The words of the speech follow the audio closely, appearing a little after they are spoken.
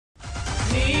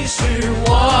你是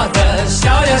我的小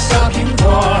呀小苹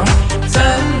果，怎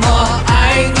么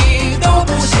爱你都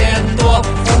不嫌多，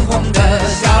红红的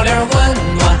小脸温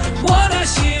暖我的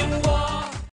心窝。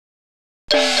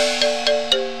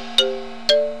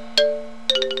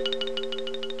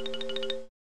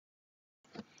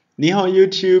Ni hao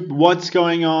YouTube, what's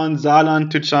going on?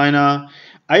 Saarland to China.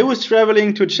 I was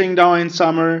traveling to Qingdao in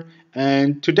summer,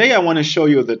 and today I want to show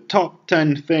you the top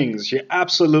 10 things you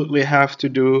absolutely have to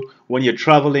do when you're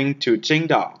traveling to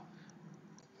Qingdao.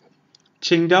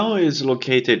 Qingdao is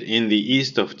located in the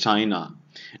east of China,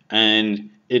 and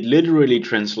it literally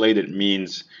translated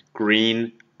means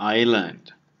green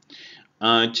island.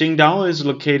 Qingdao is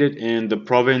located in the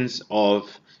province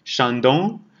of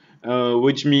Shandong,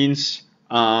 which means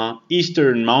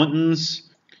Eastern Mountains.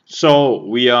 So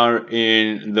we are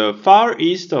in the far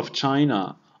east of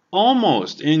China,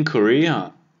 almost in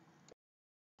Korea.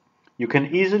 You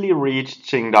can easily reach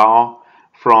Qingdao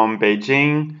from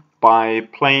Beijing by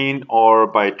plane or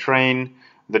by train.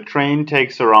 The train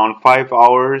takes around 5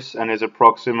 hours and is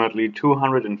approximately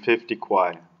 250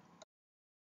 kwai.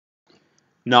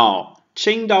 Now,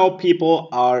 Qingdao people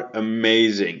are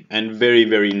amazing and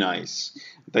very nice.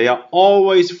 They are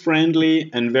always friendly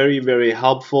and very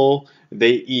helpful.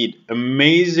 They eat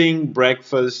amazing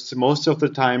breakfasts most of the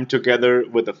time together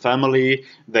with the family.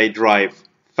 They drive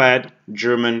fat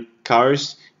German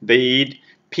cars. They eat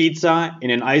pizza in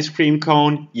an ice cream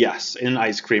cone. Yes, in an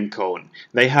ice cream cone.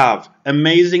 They have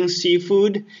amazing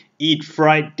seafood, eat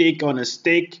fried dick on a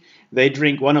stick. They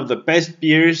drink one of the best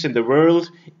beers in the world,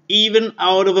 even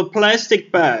out of a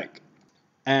plastic bag.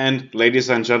 And, ladies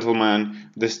and gentlemen,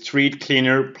 the street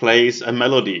cleaner plays a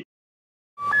melody.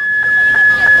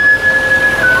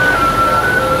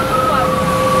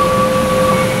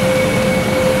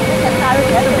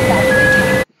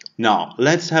 Now,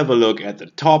 let's have a look at the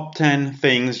top 10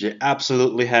 things you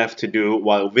absolutely have to do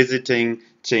while visiting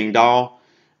Qingdao.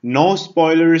 No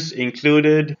spoilers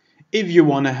included. If you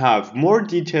want to have more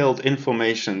detailed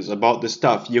information about the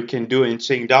stuff you can do in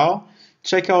Qingdao,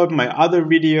 check out my other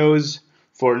videos.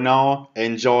 For now,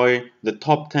 enjoy the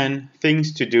top 10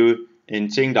 things to do in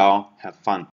Qingdao. Have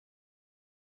fun.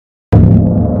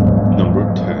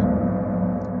 Number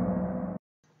 10.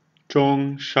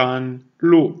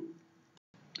 Zhongshanlu.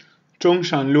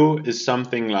 Zhongshanlu is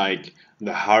something like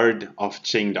the heart of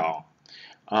Qingdao.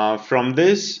 From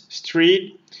this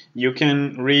street, you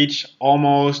can reach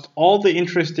almost all the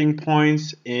interesting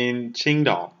points in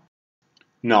Qingdao.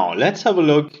 Now, let's have a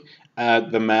look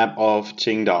at the map of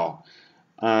Qingdao.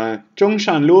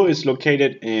 Zhongshanlu is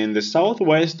located in the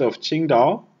southwest of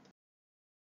Qingdao.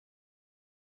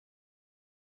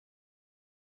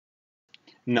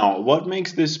 Now, what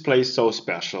makes this place so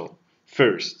special?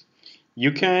 First,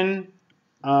 you can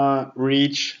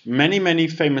reach many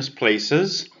famous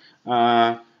places,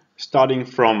 starting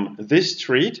from this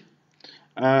street.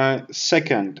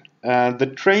 Second,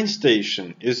 the train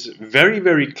station is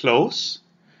very close.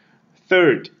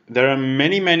 Third, there are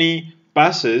many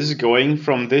buses going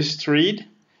from this street.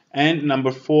 And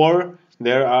number 4,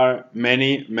 there are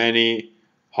many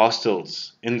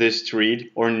hostels in this street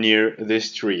or near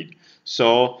this street.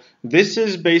 So this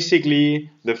is basically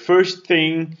the first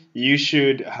thing you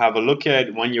should have a look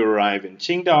at when you arrive in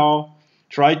Qingdao.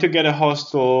 Try to get a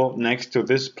hostel next to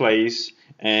this place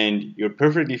and you're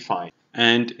perfectly fine.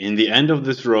 And in the end of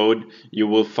this road, you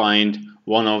will find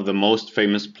one of the most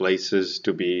famous places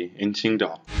to be in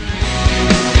Qingdao.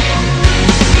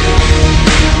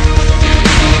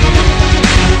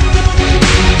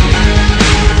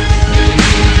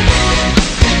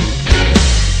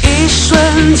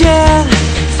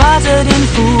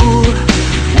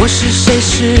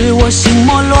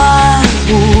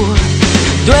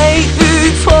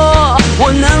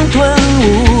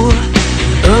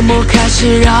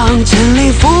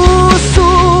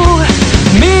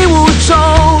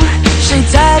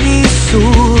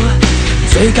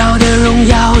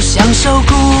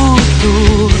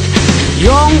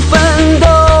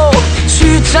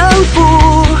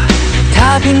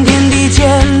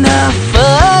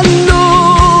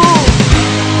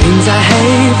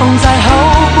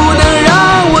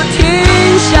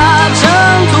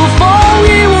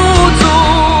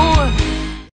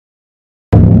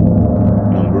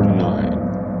 Number 9.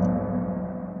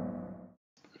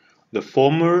 The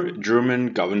former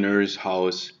German governor's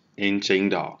house in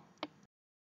Tsingtao.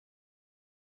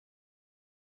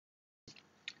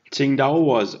 Tsingtao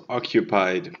was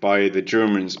occupied by the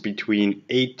Germans between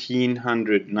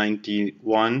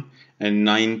 1891 and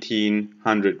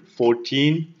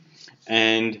 1914,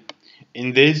 and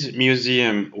in this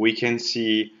museum we can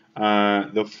see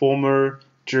the former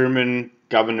German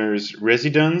governor's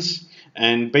residence.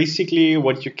 And basically,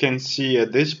 what you can see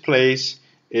at this place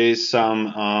is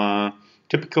some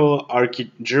typical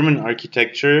German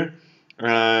architecture,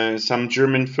 some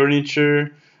German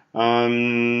furniture,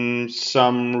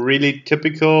 some really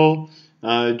typical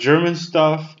German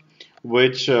stuff,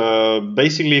 which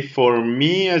basically for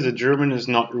me as a German is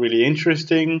not really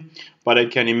interesting, but I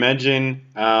can imagine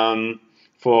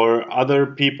for other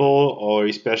people, or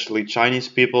especially Chinese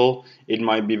people, it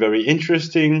might be very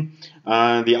interesting.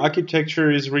 The architecture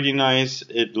is really nice.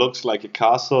 It looks like a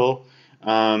castle.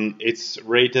 It's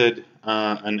rated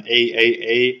an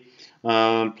AAA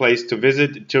place to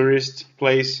visit, tourist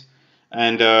place,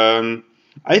 and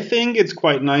I think it's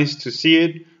quite nice to see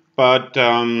it. But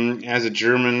as a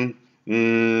German,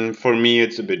 for me,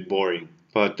 it's a bit boring.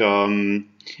 But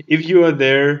if you are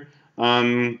there,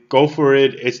 go for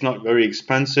it. It's not very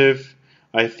expensive.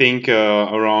 I think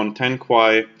around 10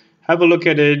 kwai. Have a look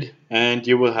at it, and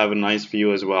you will have a nice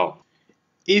view as well.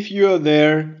 If you are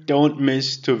there, don't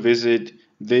miss to visit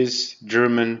this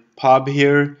German pub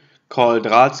here called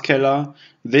Ratskeller.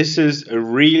 This is a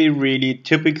really, really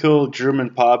typical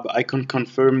German pub. I can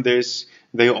confirm this.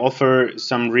 They offer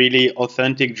some really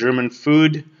authentic German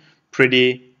food.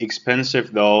 Pretty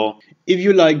expensive though. If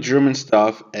you like German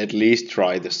stuff, at least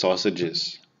try the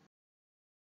sausages.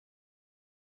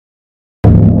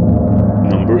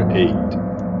 Number 8.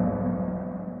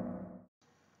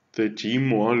 The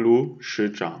Jimolu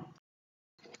Shizhang.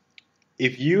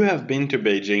 If you have been to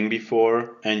Beijing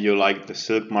before and you like the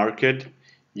silk market,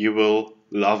 you will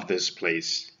love this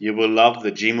place. You will love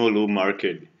the Jimolu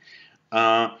market.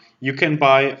 You can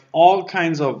buy all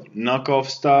kinds of knockoff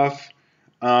stuff,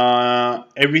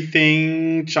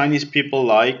 everything Chinese people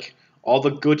like, all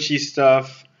the Gucci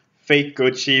stuff, fake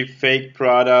Gucci, fake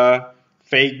Prada,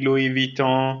 fake Louis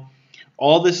Vuitton,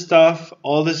 all this stuff,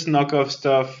 all this knockoff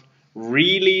stuff,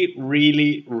 really,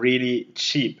 really, really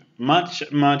cheap. Much,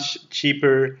 much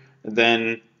cheaper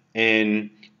than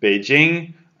in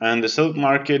Beijing and the silk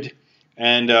market.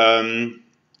 And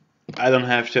I don't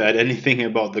have to add anything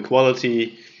about the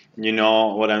quality. You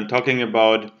know what I'm talking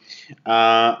about.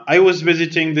 I was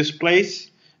visiting this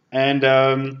place, and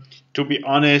to be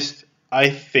honest, I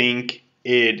think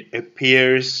it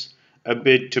appears a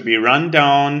bit to be run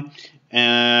down.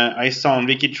 I saw on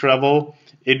Wiki Travel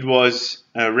it was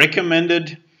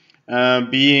recommended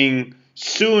being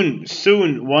soon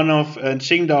one of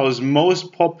Qingdao's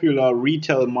most popular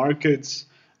retail markets.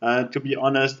 To be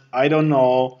honest, I don't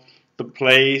know. The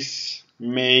place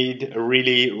made a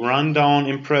really rundown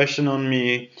impression on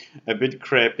me, a bit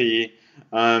crappy.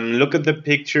 Look at the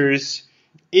pictures.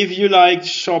 If you like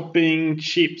shopping,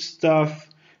 cheap stuff,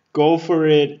 go for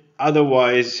it.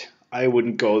 Otherwise, I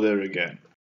wouldn't go there again.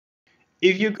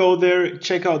 If you go there,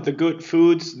 check out the good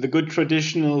foods, the good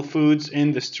traditional foods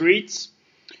in the streets.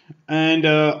 And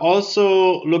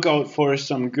also look out for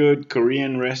some good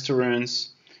Korean restaurants.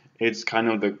 It's kind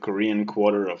of the Korean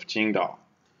quarter of Qingdao.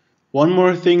 One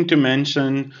more thing to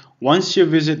mention, once you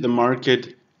visit the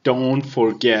market, don't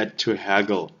forget to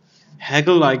haggle.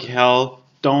 Haggle like hell,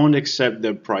 don't accept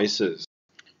their prices.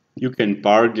 You can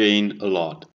bargain a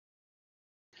lot.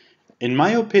 In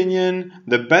my opinion,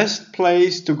 the best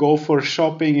place to go for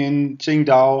shopping in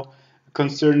Qingdao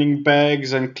concerning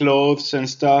bags and clothes and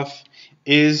stuff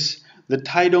is the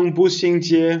Taidong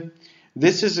Buxingjie.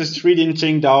 This is a street in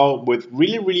Qingdao with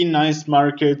really, really nice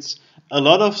markets, a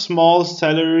lot of small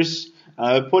sellers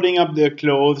putting up their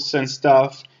clothes and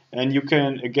stuff, and you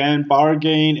can again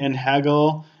bargain and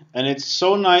haggle. And it's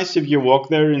so nice if you walk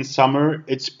there in summer.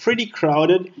 It's pretty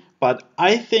crowded, but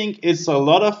I think it's a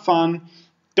lot of fun.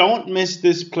 Don't miss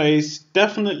this place.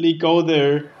 Definitely go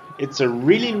there. It's a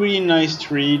really, really nice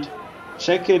street.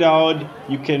 Check it out.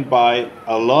 You can buy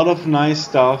a lot of nice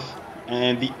stuff,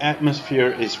 and the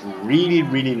atmosphere is really,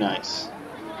 really nice.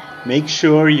 Make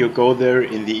sure you go there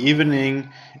in the evening.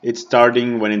 It's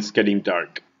starting when it's getting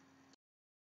dark.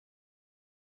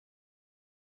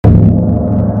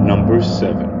 Number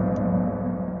 7.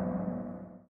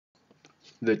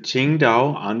 The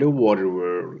Qingdao Underwater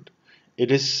World.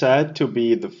 It is said to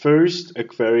be the first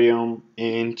aquarium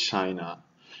in China.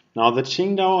 Now, the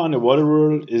Qingdao Underwater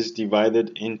World is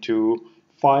divided into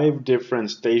 5 different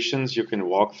stations you can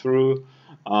walk through.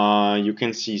 You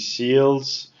can see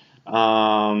seals,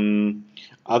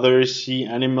 other sea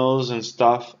animals and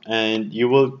stuff, and you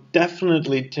will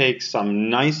definitely take some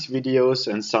nice videos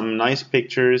and some nice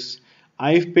pictures.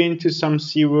 I've been to some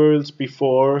SeaWorlds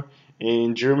before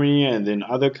in Germany and in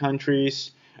other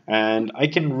countries, and I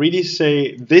can really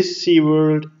say this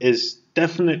SeaWorld is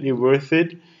definitely worth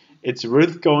it. It's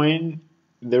worth going.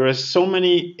 There are so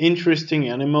many interesting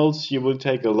animals. You will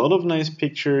take a lot of nice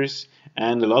pictures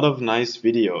and a lot of nice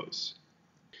videos.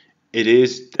 It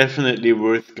is definitely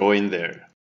worth going there.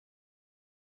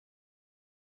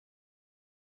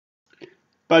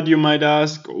 But you might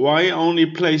ask, why only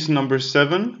place number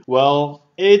 7? Well,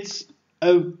 it's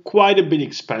quite a bit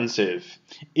expensive.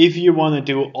 If you want to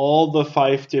do all the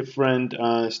 5 different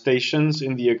stations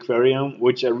in the aquarium,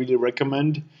 which I really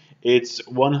recommend, it's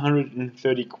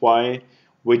 130 kwai,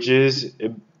 which is a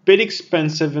bit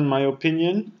expensive in my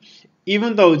opinion,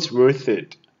 even though it's worth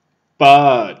it.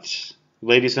 But,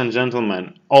 ladies and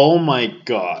gentlemen, oh my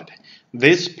god,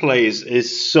 this place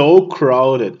is so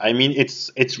crowded. I mean, it's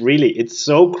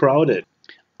so crowded.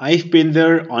 I've been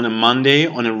there on a Monday,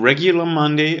 on a regular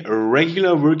Monday, a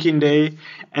regular working day,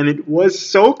 and it was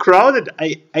so crowded.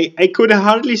 I could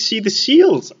hardly see the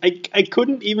seals. I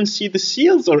couldn't even see the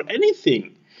seals or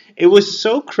anything. It was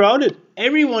so crowded.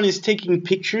 Everyone is taking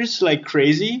pictures like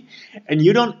crazy, and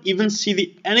you don't even see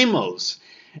the animals.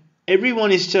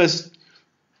 Everyone is just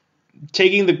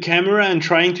taking the camera and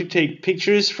trying to take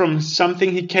pictures from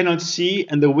something he cannot see,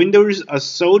 and the windows are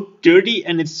so dirty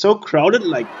and it's so crowded.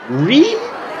 Like, really?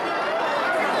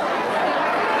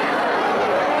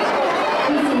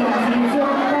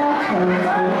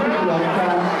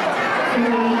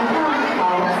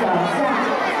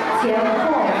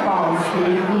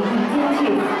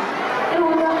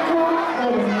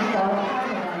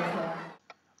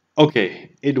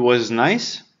 Okay, it was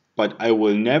nice, but I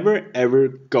will never ever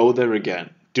go there again.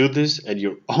 Do this at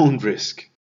your own risk.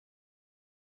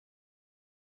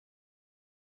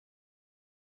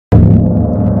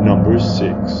 Number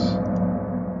 6.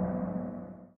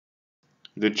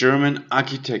 The German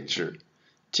architecture.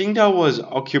 Tsingtao was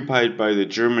occupied by the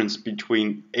Germans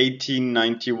between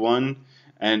 1891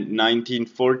 and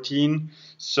 1914,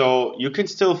 so you can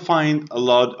still find a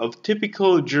lot of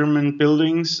typical German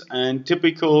buildings and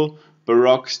typical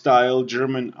Baroque style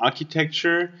German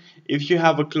architecture. If you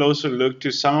have a closer look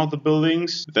to some of the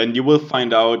buildings, then you will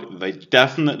find out they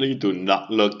definitely do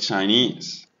not look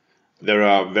Chinese. There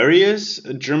are various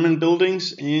German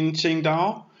buildings in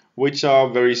Qingdao which are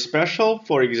very special.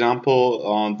 For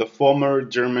example, the former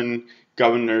German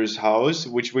governor's house,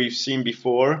 which we've seen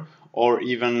before, or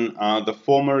even the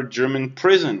former German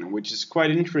prison, which is quite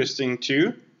interesting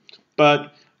too.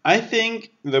 But I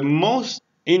think the most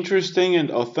interesting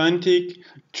and authentic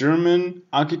German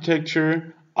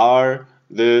architecture are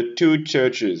the two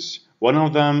churches. One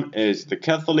of them is the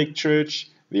Catholic Church,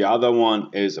 the other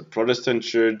one is a Protestant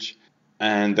church,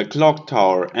 and the clock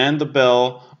tower and the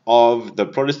bell of the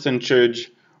Protestant church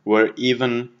were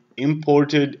even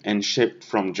imported and shipped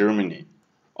from Germany.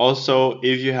 Also,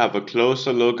 if you have a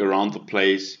closer look around the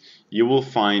place, you will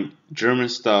find German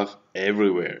stuff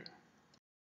everywhere.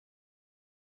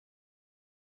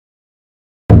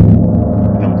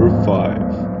 Number 5.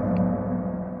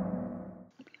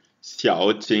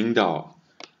 Xiao Qingdao.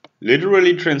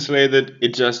 Literally translated,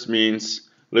 it just means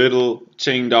Little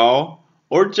Qingdao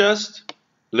or just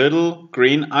Little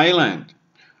Green Island.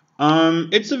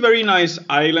 It's a very nice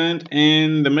island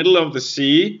in the middle of the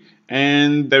sea,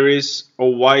 and there is a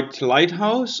white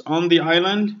lighthouse on the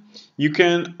island. You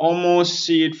can almost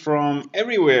see it from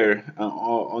everywhere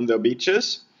on the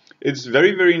beaches. It's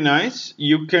very, very nice.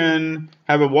 You can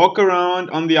have a walk around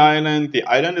on the island. The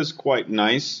island is quite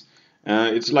nice.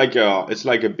 It's like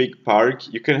a big park.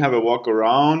 You can have a walk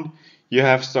around. You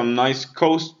have some nice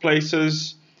coast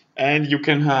places, and you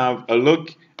can have a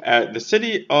look at the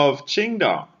city of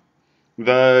Qingdao.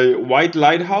 The White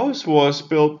Lighthouse was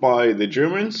built by the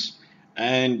Germans,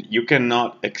 and you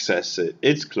cannot access it.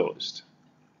 It's closed.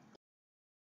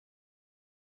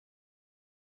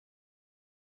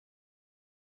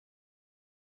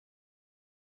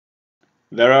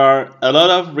 There are a lot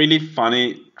of really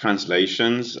funny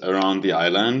translations around the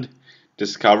island.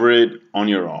 Discover it on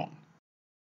your own.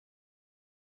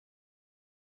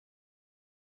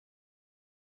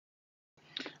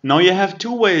 Now you have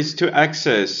two ways to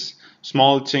access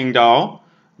small Qingdao.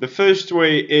 The first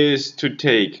way is to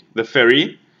take the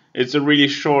ferry. It's a really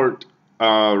short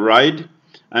ride.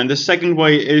 And the second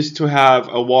way is to have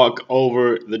a walk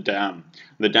over the dam.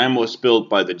 The dam was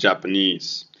built by the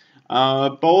Japanese.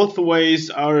 Both ways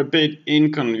are a bit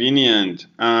inconvenient.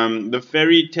 The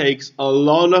ferry takes a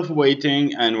lot of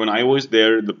waiting, and when I was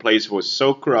there, the place was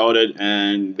so crowded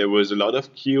and there was a lot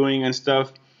of queuing and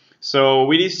stuff. So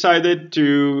we decided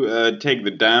to take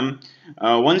the dam.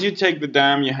 Once you take the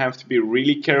dam, you have to be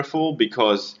really careful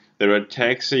because there are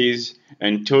taxis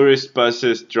and tourist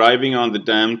buses driving on the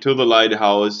dam to the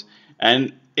lighthouse,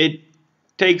 and it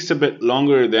takes a bit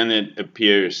longer than it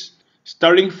appears.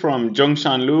 Starting from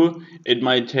Zhongshanlu, it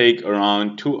might take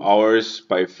around 2 hours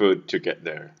by foot to get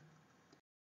there.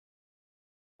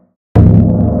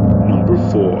 Number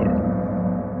 4.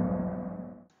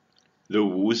 The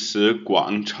Wusi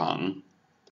Guangchang.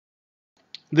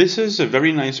 This is a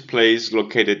very nice place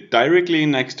located directly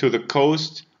next to the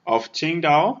coast of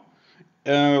Qingdao.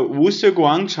 Wusi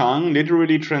Guangchang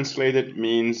literally translated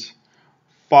means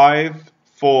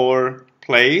 5-4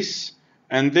 place,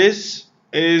 and this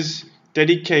is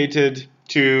dedicated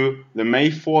to the May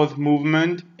 4th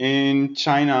movement in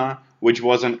China, which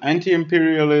was an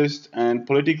anti-imperialist and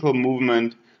political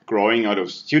movement growing out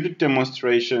of student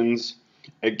demonstrations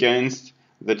against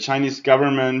the Chinese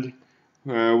government,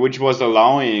 which was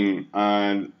allowing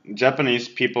Japanese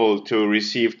people to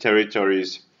receive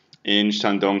territories in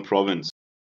Shandong province.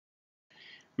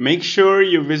 Make sure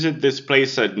you visit this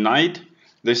place at night.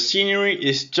 The scenery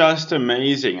is just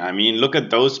amazing. I mean, look at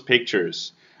those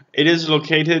pictures. It is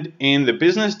located in the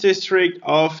business district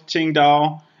of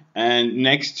Qingdao and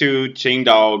next to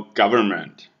Qingdao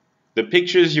government. The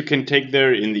pictures you can take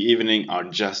there in the evening are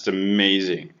just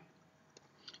amazing.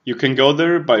 You can go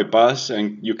there by bus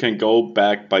and you can go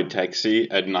back by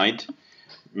taxi at night.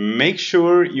 Make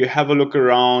sure you have a look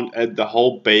around at the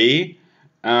whole bay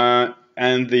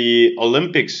and the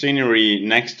Olympic scenery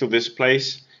next to this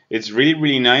place. It's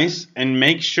really nice, and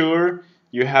make sure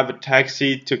you have a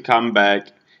taxi to come back.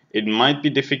 It might be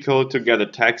difficult to get a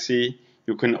taxi.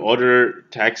 You can order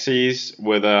taxis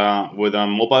with a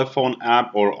mobile phone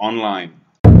app or online.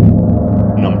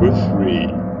 Number 3.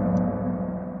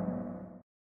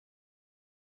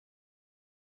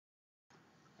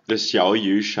 The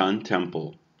Xiaoyushan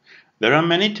Temple. There are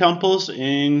many temples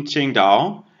in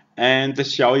Qingdao, and the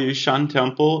Xiaoyushan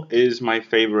Temple is my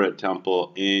favorite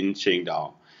temple in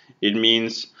Qingdao. It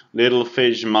means Little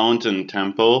Fish Mountain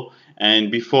Temple,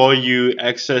 and before you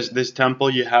access this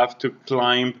temple, you have to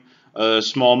climb a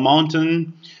small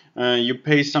mountain. You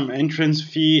pay some entrance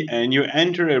fee, and you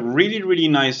enter a really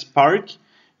nice park.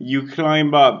 You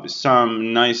climb up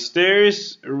some nice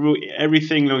stairs.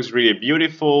 Everything looks really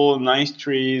beautiful. Nice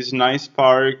trees, nice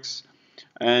parks.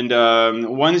 And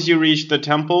once you reach the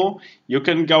temple, you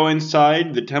can go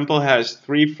inside. The temple has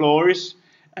 3 floors,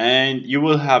 and you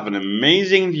will have an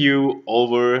amazing view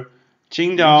over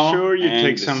Qingdao. Make sure you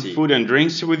take some food and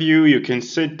drinks with you. You can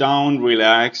sit down,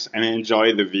 relax, and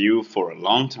enjoy the view for a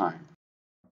long time.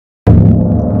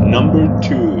 Number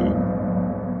 2.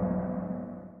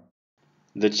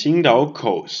 The Qingdao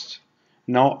coast.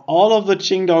 Now, all of the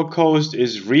Qingdao coast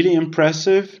is really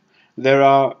impressive. There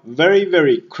are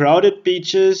very crowded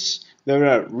beaches. There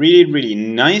are really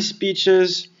nice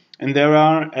beaches, and there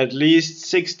are at least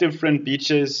 6 different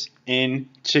beaches in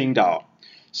Qingdao.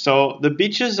 So the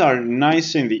beaches are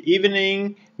nice in the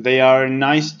evening. They are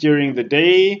nice during the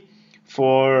day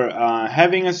for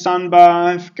having a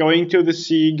sunbath, going to the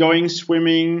sea, going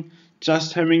swimming,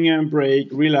 just having a break,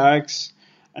 relax.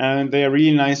 And they are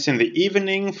really nice in the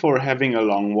evening for having a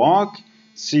long walk,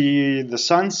 see the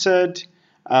sunset,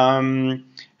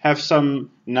 have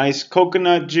some nice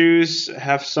coconut juice,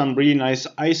 have some really nice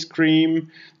ice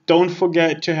cream. Don't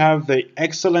forget to have the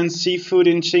excellent seafood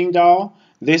in Qingdao.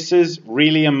 This is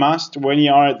really a must when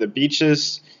you are at the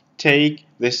beaches. Take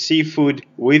the seafood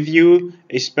with you,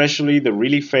 especially the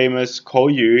really famous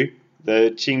Kouyu,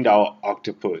 the Qingdao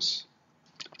octopus.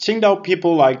 Tsingtao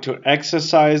people like to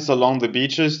exercise along the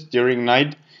beaches during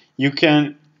night.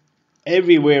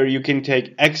 Everywhere you can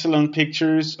take excellent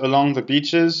pictures along the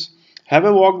beaches. Have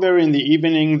a walk there in the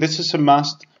evening. This is a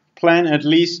must. Plan at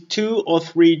least 2 or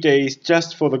 3 days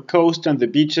just for the coast and the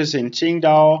beaches in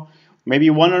Qingdao. Maybe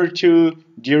 1 or 2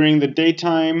 during the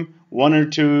daytime, 1 or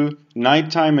 2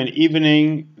 nighttime and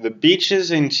evening. The beaches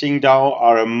in Qingdao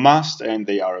are a must, and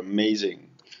they are amazing.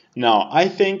 Now, I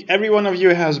think every one of you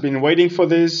has been waiting for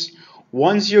this.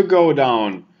 Once you go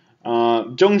down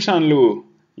Zhongshanlu,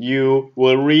 you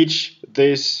will reach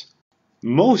this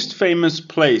most famous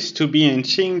place to be in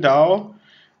Qingdao,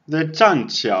 the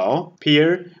Zhanqiao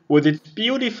Pier with its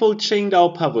beautiful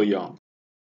Qingdao pavilion.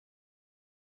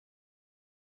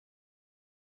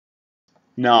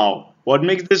 Now, what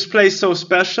makes this place so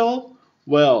special?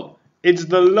 Well, it's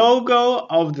the logo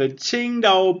of the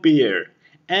Qingdao beer,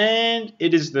 and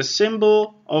it is the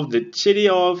symbol of the city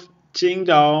of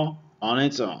Qingdao on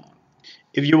its own.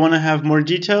 If you want to have more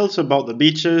details about the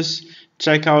beaches,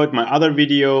 check out my other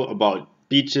video about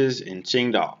beaches in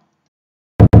Qingdao.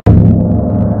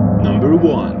 Number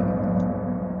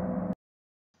 1.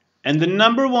 And the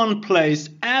number 1 place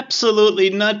absolutely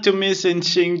not to miss in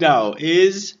Qingdao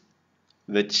is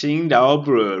the Qingdao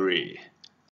Brewery.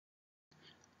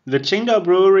 The Qingdao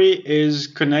Brewery is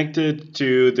connected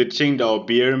to the Qingdao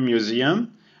Beer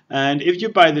Museum, and if you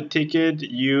buy the ticket,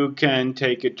 you can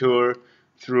take a tour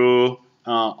through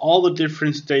all the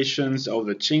different stations of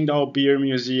the Qingdao Beer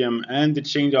Museum and the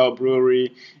Qingdao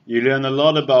Brewery. You learn a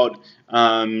lot about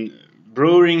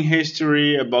brewing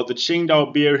history, about the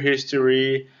Qingdao beer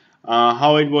history,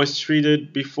 how it was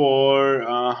treated before,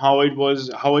 how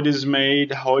it is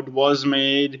made, how it was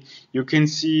made. You can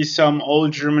see some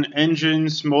old German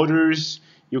engines, motors.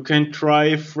 You can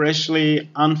try freshly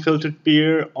unfiltered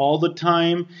beer all the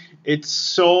time. It's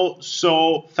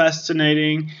so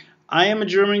fascinating. I am a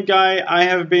German guy. I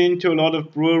have been to a lot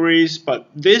of breweries, but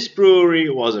this brewery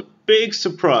was a big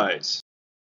surprise.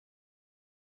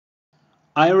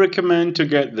 I recommend to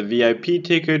get the VIP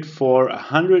ticket for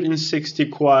 160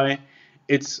 kwai.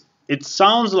 It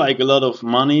sounds like a lot of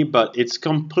money, but it's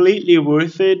completely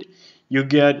worth it. You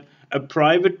get a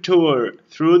private tour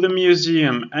through the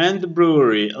museum and the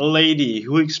brewery, a lady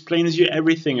who explains you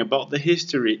everything about the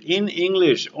history in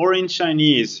English or in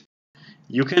Chinese.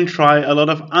 You can try a lot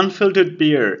of unfiltered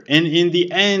beer, and in the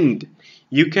end,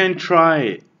 you can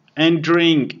try and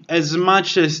drink as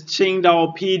much as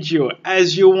Tsingtao Pijiu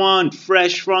as you want,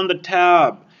 fresh from the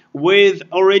tap, with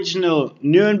original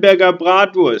Nürnberger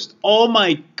Bratwurst. Oh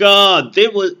my God,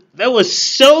 that was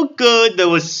so good. That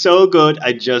was so good.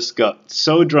 I just got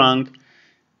so drunk.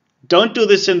 Don't do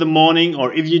this in the morning,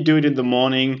 or if you do it in the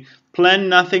morning, plan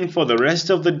nothing for the rest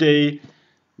of the day.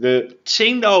 The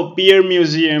Tsingtao Beer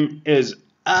Museum is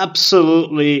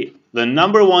absolutely the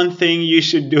number one thing you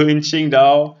should do in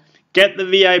Tsingtao. Get the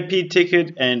VIP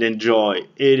ticket and enjoy.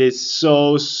 It is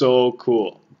so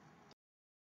cool.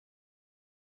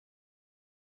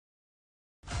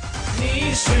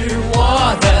 你是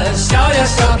我的小呀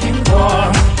小苹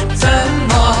果，